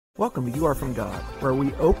Welcome to You Are From God, where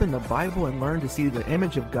we open the Bible and learn to see the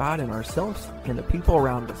image of God in ourselves and the people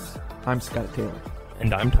around us. I'm Scott Taylor.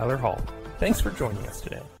 And I'm Tyler Hall. Thanks for joining us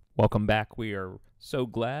today. Welcome back. We are so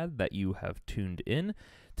glad that you have tuned in.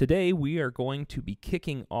 Today we are going to be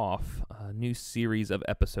kicking off a new series of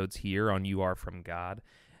episodes here on You Are From God.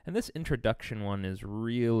 And this introduction one is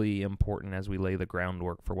really important as we lay the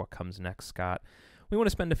groundwork for what comes next, Scott. We want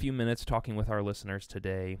to spend a few minutes talking with our listeners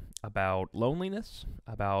today about loneliness,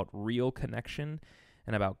 about real connection,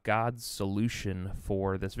 and about God's solution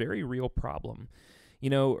for this very real problem. You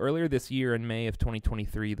know, earlier this year in May of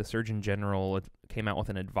 2023, the Surgeon General came out with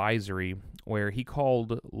an advisory where he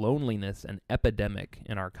called loneliness an epidemic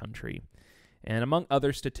in our country. And among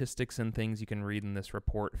other statistics and things you can read in this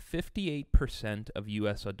report, 58% of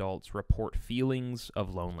U.S. adults report feelings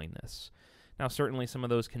of loneliness. Now, certainly some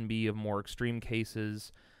of those can be of more extreme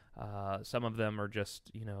cases. Some of them are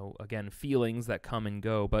just, again, feelings that come and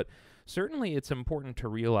go. But certainly it's important to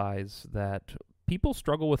realize that people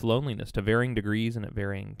struggle with loneliness to varying degrees and at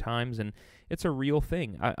varying times, and it's a real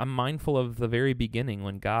thing. I'm mindful of the very beginning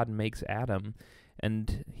when God makes Adam,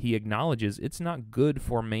 and he acknowledges it's not good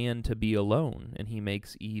for man to be alone, and he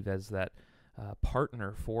makes Eve as that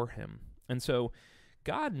partner for him. And so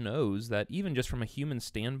God knows that even just from a human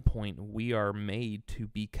standpoint, we are made to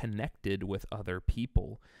be connected with other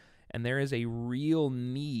people. And there is a real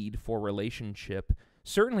need for relationship,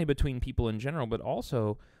 certainly between people in general, but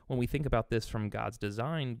also when we think about this from God's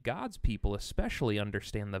design, God's people especially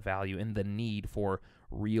understand the value and the need for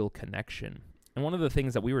real connection. And one of the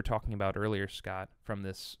things that we were talking about earlier, Scott, from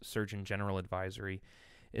this Surgeon General advisory,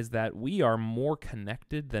 is that we are more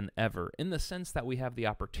connected than ever in the sense that we have the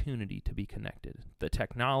opportunity to be connected. The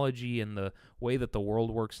technology and the way that the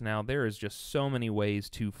world works now, there is just so many ways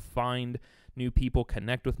to find new people,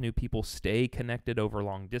 connect with new people, stay connected over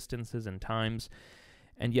long distances and times.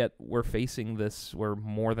 And yet we're facing this where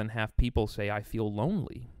more than half people say, I feel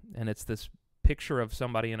lonely. And it's this picture of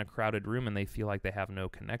somebody in a crowded room and they feel like they have no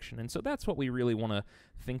connection. And so that's what we really want to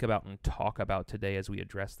think about and talk about today as we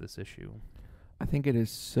address this issue. I think it is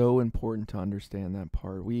so important to understand that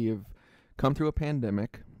part. We have come through a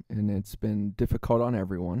pandemic, and it's been difficult on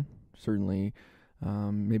everyone, certainly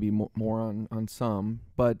maybe more on some.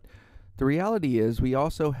 But the reality is we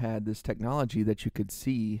also had this technology that you could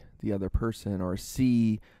see the other person or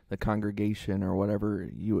see the congregation or whatever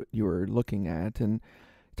you were looking at. And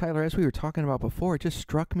Tyler, as we were talking about before, it just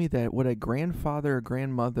struck me that would a grandfather or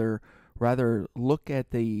grandmother rather look at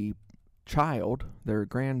the child, their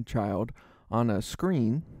grandchild, on a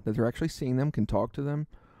screen that they're actually seeing them, can talk to them,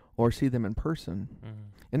 or see them in person. Mm-hmm.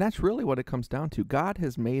 And that's really what it comes down to. God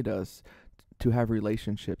has made us to have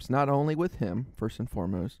relationships, not only with him, first and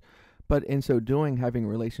foremost, but in so doing, having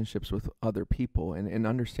relationships with other people and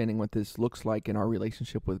understanding what this looks like in our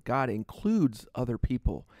relationship with God includes other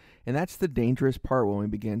people. And that's the dangerous part when we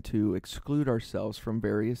begin to exclude ourselves from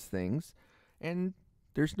various things. And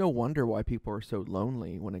there's no wonder why people are so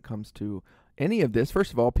lonely when it comes to any of this.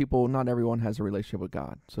 First of all, not everyone has a relationship with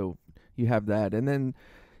God. So you have that. And then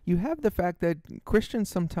you have the fact that Christians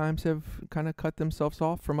sometimes have kind of cut themselves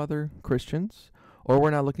off from other Christians, or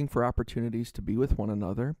we're not looking for opportunities to be with one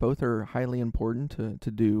another. Both are highly important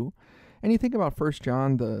to do. And you think about 1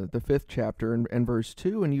 John, the 5th chapter and verse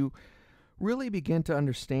 2, and you really begin to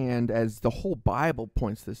understand, as the whole Bible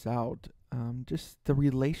points this out, just the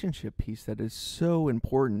relationship piece that is so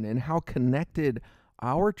important and how connected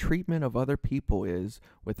our treatment of other people is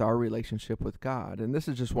with our relationship with God. And this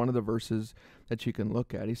is just one of the verses that you can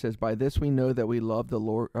look at. He says, by this we know that we love the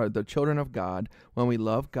Lord, the children of God, when we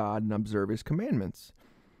love God and observe his commandments.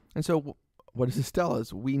 And so what does this tell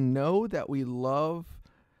us? We know that we love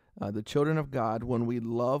the children of God when we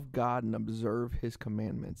love God and observe his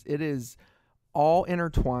commandments. It is all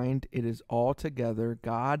intertwined. It is all together.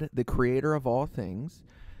 God, the creator of all things,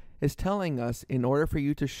 is telling us, in order for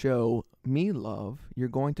you to show me love, you're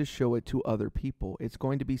going to show it to other people. It's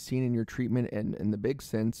going to be seen in your treatment, and in the big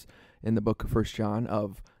sense in the book of 1 John,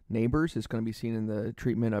 of neighbors. It's going to be seen in the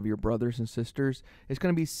treatment of your brothers and sisters. It's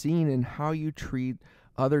going to be seen in how you treat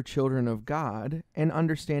other children of God and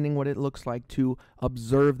understanding what it looks like to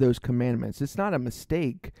observe those commandments. It's not a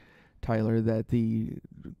mistake, Tyler, that the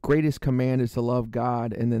greatest command is to love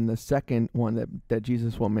God, and then the second one that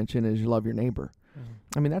Jesus will mention is you love your neighbor.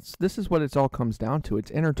 Mm-hmm. I mean, this is what it all comes down to.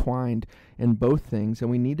 It's intertwined in both things,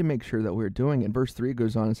 and we need to make sure that we're doing it. Verse 3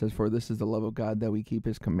 goes on and says, for this is the love of God, that we keep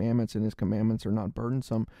his commandments, and his commandments are not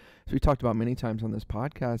burdensome. As we talked about many times on this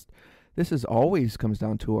podcast, this is always comes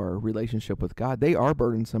down to our relationship with God. They are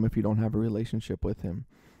burdensome if you don't have a relationship with him.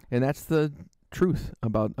 And that's the truth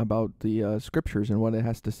about the scriptures and what it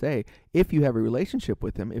has to say. If you have a relationship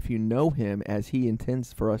with him, if you know him as he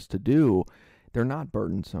intends for us to do, they're not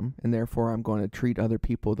burdensome, and therefore I'm going to treat other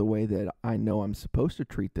people the way that I know I'm supposed to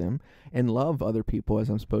treat them and love other people as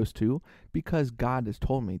I'm supposed to because God has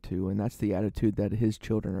told me to, and that's the attitude that his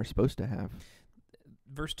children are supposed to have.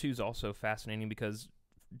 Verse 2 is also fascinating because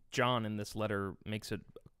John in this letter makes it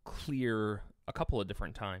clear a couple of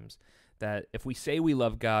different times that if we say we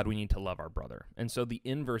love God, we need to love our brother. And so the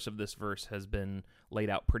inverse of this verse has been laid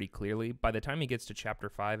out pretty clearly. By the time he gets to chapter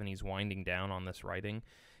 5 and he's winding down on this writing,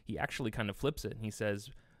 he actually kind of flips it. And he says,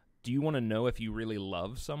 do you want to know if you really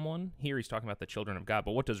love someone? Here he's talking about the children of God,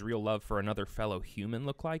 but what does real love for another fellow human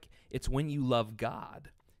look like? It's when you love God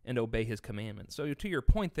and obey his commandments. So to your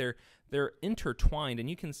point, they're intertwined, and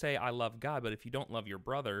you can say, I love God, but if you don't love your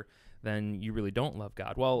brother, then you really don't love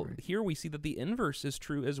God. Well, Right. Here we see that the inverse is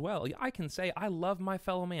true as well. I can say, I love my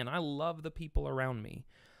fellow man. I love the people around me.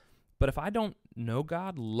 But if I don't know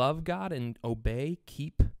God, love God, and obey,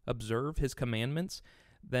 observe his commandments,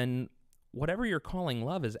 then whatever you're calling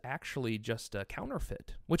love is actually just a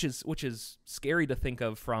counterfeit, which is scary to think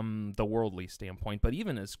of from the worldly standpoint. But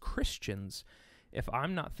even as Christians, if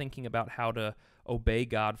I'm not thinking about how to obey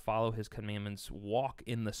God, follow his commandments, walk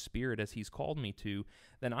in the Spirit as he's called me to,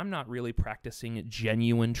 then I'm not really practicing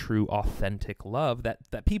genuine, true, authentic love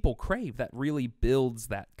that people crave, that really builds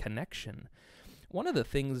that connection. One of the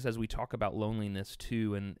things as we talk about loneliness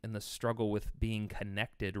too, and the struggle with being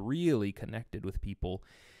connected, really connected with people,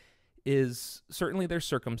 is certainly there's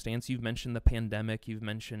circumstance. You've mentioned the pandemic. You've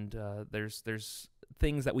mentioned there's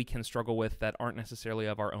things that we can struggle with that aren't necessarily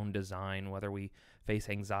of our own design, whether we face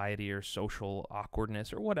anxiety or social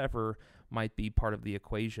awkwardness or whatever might be part of the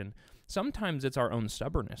equation. Sometimes it's our own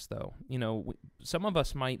stubbornness, though. Some of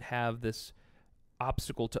us might have this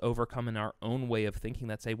obstacle to overcome in our own way of thinking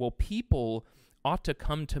that say, well, people ought to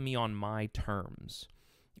come to me on my terms,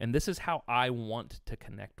 and this is how I want to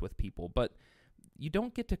connect with people. But you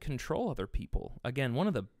don't get to control other people. Again, one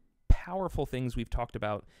of the powerful things we've talked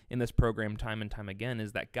about in this program time and time again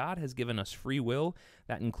is that God has given us free will.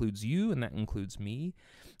 That includes you and that includes me.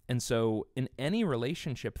 And so in any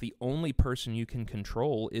relationship, the only person you can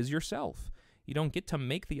control is yourself. You don't get to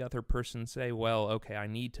make the other person say, well, okay, I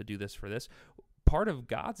need to do this for this. Part of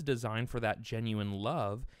God's design for that genuine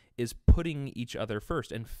love is putting each other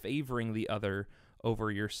first and favoring the other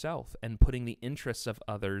over yourself and putting the interests of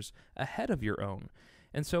others ahead of your own.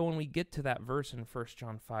 And so when we get to that verse in 1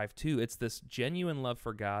 John 5:2, it's this genuine love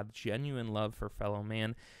for God, genuine love for fellow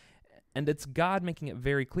man, and it's God making it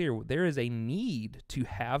very clear there is a need to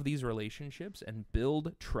have these relationships and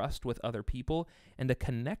build trust with other people and a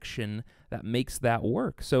connection that makes that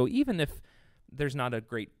work. So even if there's not a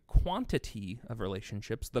great quantity of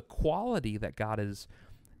relationships, the quality that God has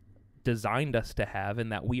designed us to have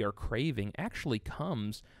and that we are craving actually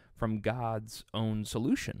comes from God's own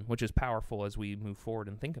solution, which is powerful as we move forward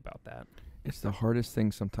and think about that. It's the hardest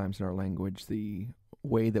thing sometimes in our language, the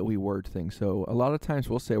way that we word things. So a lot of times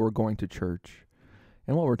we'll say we're going to church,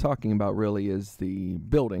 and what we're talking about really is the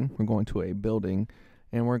building. We're going to a building,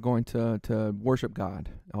 and we're going to worship God,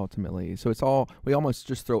 ultimately. So it's all, we almost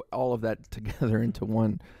just throw all of that together into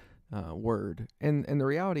one word. And the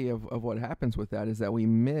reality of what happens with that is that we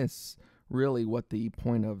miss really what the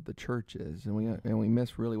point of the church is, and we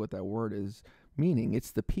miss really what that word is meaning.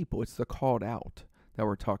 It's the people, it's the called out that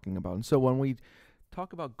we're talking about. And so when we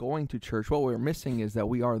talk about going to church, what we're missing is that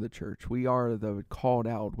we are the church. We are the called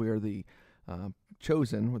out. We are the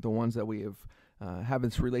chosen, with the ones that we have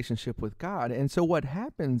this relationship with God. And so what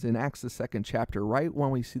happens in Acts, the 2nd chapter, right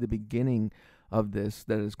when we see the beginning of this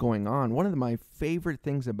that is going on, one of my favorite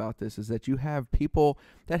things about this is that you have people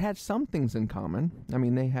that had some things in common. I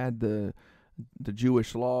mean, they had the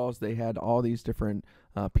Jewish laws. They had all these different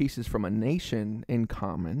pieces from a nation in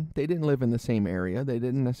common. They didn't live in the same area. They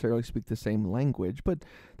didn't necessarily speak the same language, but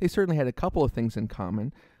they certainly had a couple of things in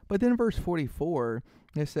common. But then verse 44,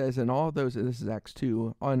 it says, and all those, this is Acts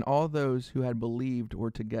 2, and all those who had believed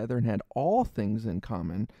were together and had all things in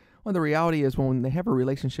common. Well, the reality is when they have a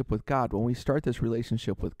relationship with God, when we start this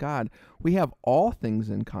relationship with God, we have all things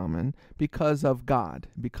in common because of God,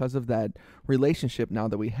 because of that relationship now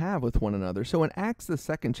that we have with one another. So in Acts, the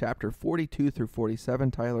 2nd chapter, 42 through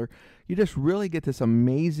 47, Tyler, you just really get this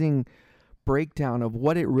amazing breakdown of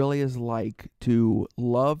what it really is like to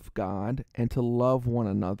love God and to love one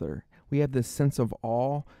another. We have this sense of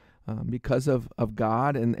awe because of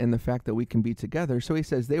God and the fact that we can be together. So he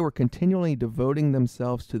says they were continually devoting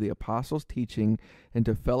themselves to the apostles' teaching and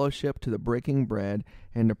to fellowship, to the breaking bread,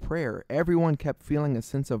 and to prayer. Everyone kept feeling a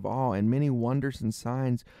sense of awe, and many wonders and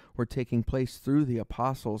signs were taking place through the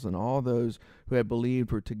apostles, and all those who had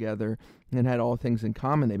believed were together and had all things in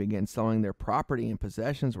common. They began selling their property and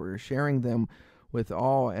possessions, were sharing them with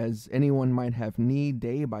all as anyone might have need,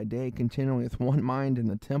 day by day, continuing with one mind in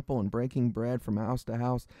the temple and breaking bread from house to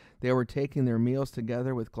house. They were taking their meals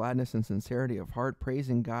together with gladness and sincerity of heart,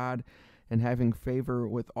 praising God and having favor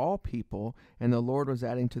with all people. And the Lord was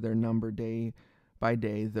adding to their number day by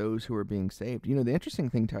day those who were being saved. You know, the interesting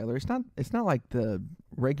thing, Tyler, it's not like the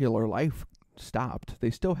regular life stopped.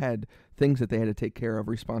 They still had things that they had to take care of,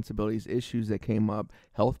 responsibilities, issues that came up,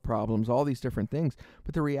 health problems, all these different things.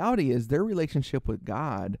 But the reality is their relationship with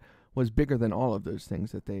God was bigger than all of those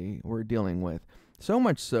things that they were dealing with. So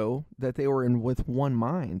much so that they were with one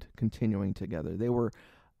mind continuing together. They were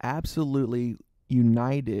absolutely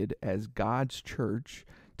united as God's church,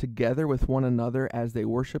 together with one another as they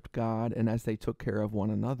worshiped God and as they took care of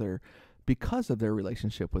one another because of their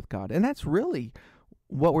relationship with God. And that's really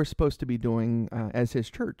what we're supposed to be doing as his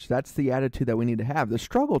church. That's the attitude that we need to have. The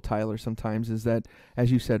struggle, Tyler, sometimes is that,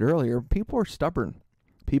 as you said earlier, people are stubborn.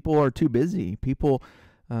 People are too busy. People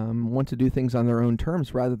want to do things on their own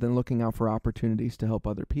terms rather than looking out for opportunities to help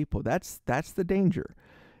other people. That's the danger.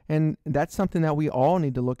 And that's something that we all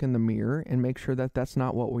need to look in the mirror and make sure that that's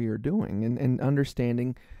not what we are doing, and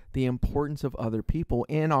understanding the importance of other people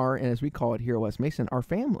in our, and as we call it here at West Mason, our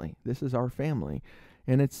family. This is our family.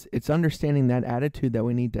 And it's understanding that attitude that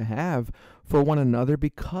we need to have for one another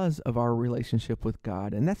because of our relationship with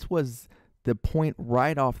God. And that was the point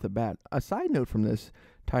right off the bat. A side note from this,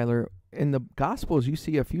 Tyler, in the Gospels, you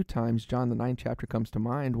see a few times, John the 9th chapter comes to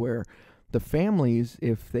mind, where the families,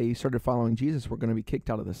 if they started following Jesus, were going to be kicked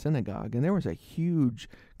out of the synagogue. And there was a huge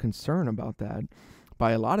concern about that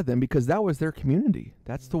by a lot of them because that was their community.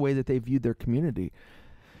 That's the way that they viewed their community.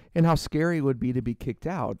 And how scary it would be to be kicked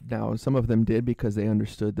out. Now, some of them did because they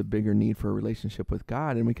understood the bigger need for a relationship with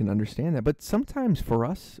God, and we can understand that. But sometimes for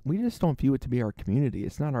us, we just don't view it to be our community.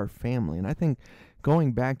 It's not our family. And I think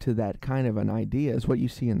going back to that kind of an idea is what you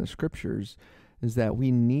see in the scriptures, is that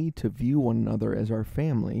we need to view one another as our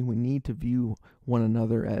family. We need to view one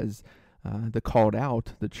another as the called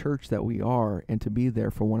out, the church that we are, and to be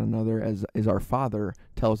there for one another as our Father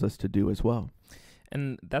tells us to do as well.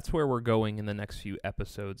 And that's where we're going in the next few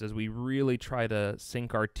episodes, as we really try to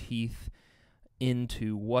sink our teeth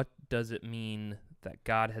into what does it mean that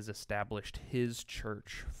God has established his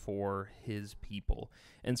church for his people.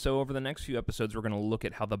 And so over the next few episodes, we're going to look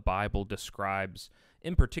at how the Bible describes,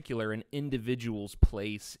 in particular, an individual's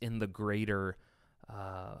place in the greater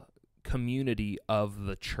community of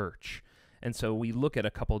the church. And so we look at a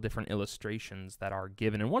couple different illustrations that are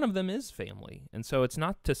given, and one of them is family. And so it's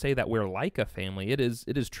not to say that we're like a family. It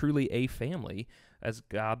is truly a family, as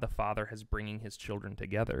God the Father has bringing his children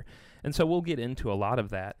together. And so we'll get into a lot of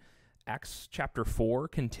that. Acts chapter 4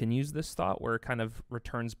 continues this thought, where it kind of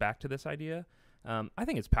returns back to this idea. I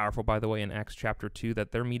think it's powerful, by the way, in Acts chapter 2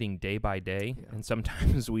 that they're meeting day by day. Yeah. And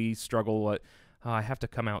sometimes we struggle at, I have to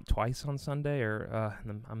come out twice on Sunday, or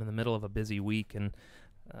I'm in the middle of a busy week, and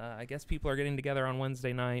I guess people are getting together on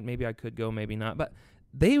Wednesday night. Maybe I could go, maybe not. But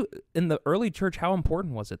they, in the early church, how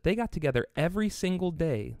important was it? They got together every single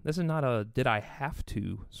day. This is not a did I have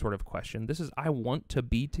to sort of question. This is I want to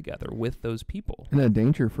be together with those people. And the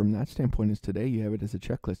danger from that standpoint is today you have it as a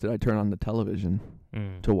checklist. Did I turn on the television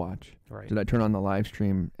to watch? Right. Did I turn on the live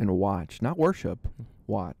stream and watch? Not worship,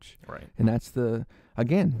 watch. Right. And that's the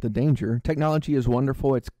danger. Technology is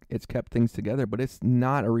wonderful. It's kept things together, but it's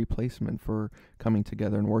not a replacement for coming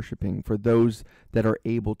together and worshiping for those that are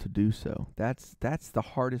able to do so. That's the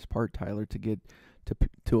hardest part, Tyler, to get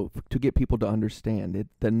to get people to understand it.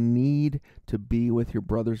 The need to be with your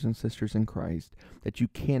brothers and sisters in Christ that you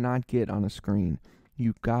cannot get on a screen.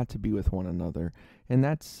 You've got to be with one another. And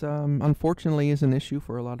that's unfortunately is an issue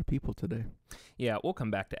for a lot of people today. Yeah, we'll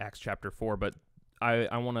come back to Acts chapter 4, but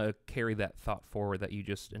I want to carry that thought forward that you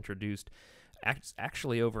just introduced.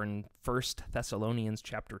 Actually, over in 1 Thessalonians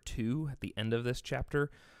chapter 2, at the end of this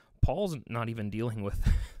chapter, Paul's not even dealing with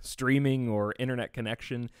streaming or internet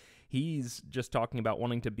connection. He's just talking about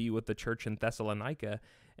wanting to be with the church in Thessalonica,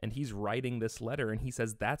 and he's writing this letter, and he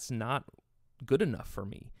says, that's not good enough for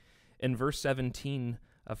me. In verse 17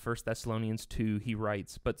 of 1 Thessalonians 2, he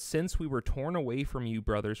writes, "But since we were torn away from you,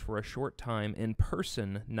 brothers, for a short time, in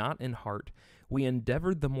person, not in heart, we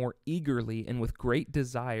endeavored the more eagerly and with great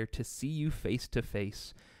desire to see you face to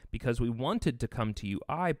face, because we wanted to come to you,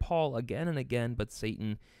 I, Paul, again and again, but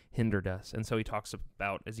Satan hindered us. And so he talks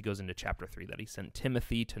about, as he goes into chapter 3, that he sent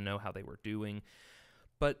Timothy to know how they were doing.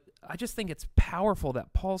 But I just think it's powerful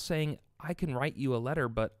that Paul's saying, I can write you a letter,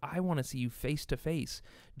 but I want to see you face to face.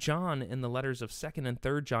 John, in the letters of 2nd and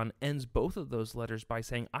 3rd John, ends both of those letters by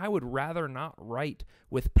saying, I would rather not write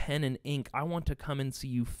with pen and ink. I want to come and see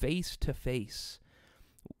you face to face.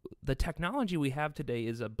 The technology we have today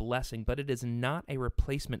is a blessing, but it is not a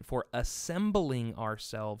replacement for assembling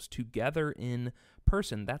ourselves together in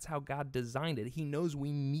person. That's how God designed it. He knows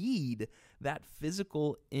we need that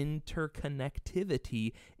physical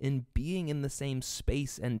interconnectivity in being in the same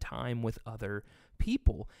space and time with other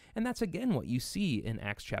people. And that's again what you see in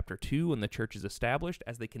Acts chapter 2 when the church is established,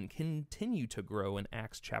 as they can continue to grow in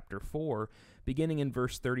Acts chapter 4, beginning in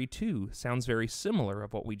verse 32. Sounds very similar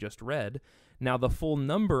of what we just read. Now the full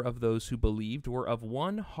number of those who believed were of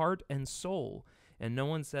one heart and soul, and no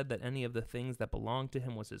one said that any of the things that belonged to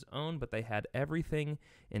him was his own, but they had everything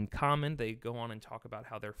in common. They go on and talk about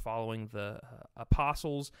how they're following the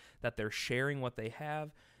apostles, that they're sharing what they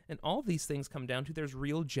have, and all these things come down to there's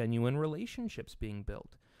real, genuine relationships being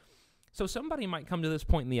built. So somebody might come to this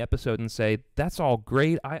point in the episode and say, that's all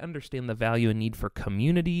great. I understand the value and need for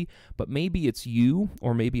community, but maybe it's you,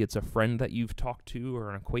 or maybe it's a friend that you've talked to or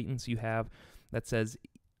an acquaintance you have that says,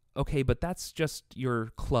 okay, but that's just your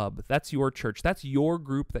club. That's your church. That's your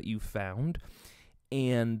group that you found.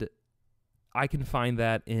 And I can find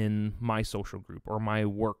that in my social group or my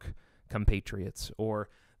work compatriots or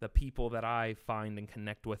the people that I find and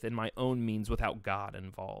connect with in my own means without God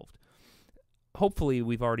involved. Hopefully,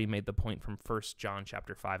 we've already made the point from 1 John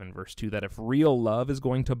chapter 5 and verse 2 that if real love is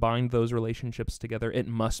going to bind those relationships together, it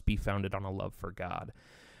must be founded on a love for God.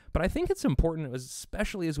 But I think it's important,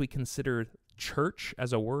 especially as we consider church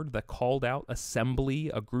as a word that called out assembly,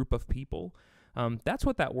 a group of people. That's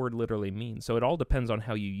what that word literally means. So it all depends on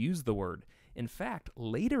how you use the word. In fact,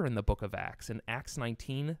 later in the book of Acts, in Acts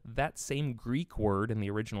 19, that same Greek word in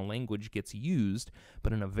the original language gets used,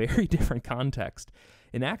 but in a very different context.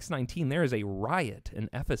 In Acts 19, there is a riot in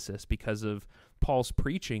Ephesus because of Paul's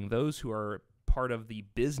preaching. Those who are part of the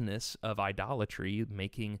business of idolatry,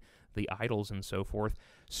 making the idols and so forth,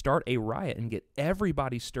 start a riot and get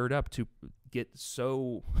everybody stirred up to get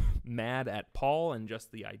so mad at Paul and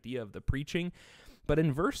just the idea of the preaching. But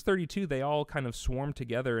in verse 32, they all kind of swarm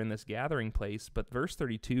together in this gathering place, but verse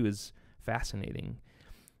 32 is fascinating.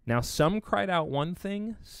 Now some cried out one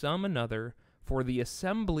thing, some another, for the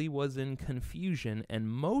assembly was in confusion, and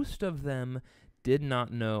most of them did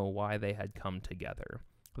not know why they had come together.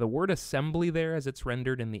 The word assembly there, as it's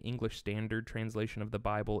rendered in the English Standard Translation of the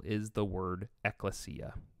Bible, is the word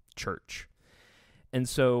ecclesia, church. And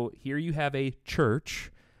so here you have a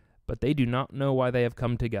church, but they do not know why they have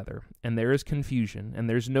come together. And there is confusion, and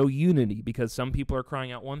there's no unity, because some people are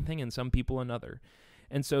crying out one thing and some people another.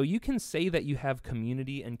 And so you can say that you have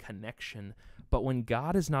community and connection, but when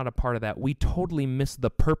God is not a part of that, we totally miss the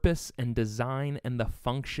purpose and design and the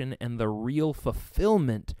function and the real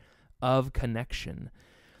fulfillment of connection.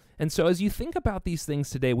 And so as you think about these things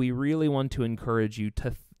today, we really want to encourage you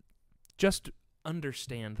to just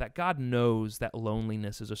understand that God knows that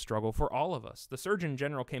loneliness is a struggle for all of us. The Surgeon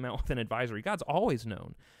General came out with an advisory. God's always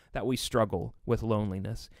known that we struggle with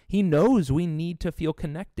loneliness. He knows we need to feel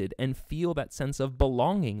connected and feel that sense of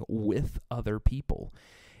belonging with other people.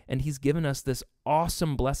 And he's given us this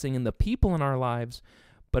awesome blessing in the people in our lives,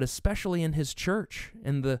 but especially in his church,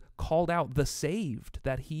 and the called out, the saved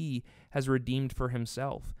that he has redeemed for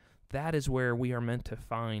himself. That is where we are meant to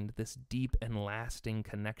find this deep and lasting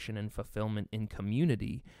connection and fulfillment in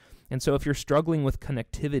community. And so if you're struggling with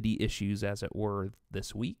connectivity issues, as it were,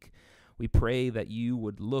 this week, we pray that you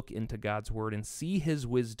would look into God's word and see his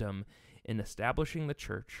wisdom in establishing the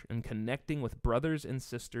church and connecting with brothers and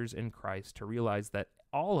sisters in Christ to realize that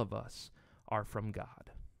all of us are from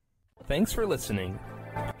God. Thanks for listening.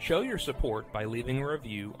 Show your support by leaving a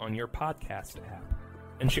review on your podcast app,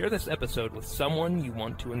 and share this episode with someone you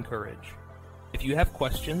want to encourage. If you have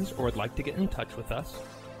questions or would like to get in touch with us,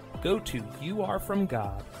 go to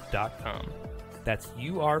youarefromgod.com. That's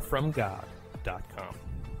youarefromgod.com.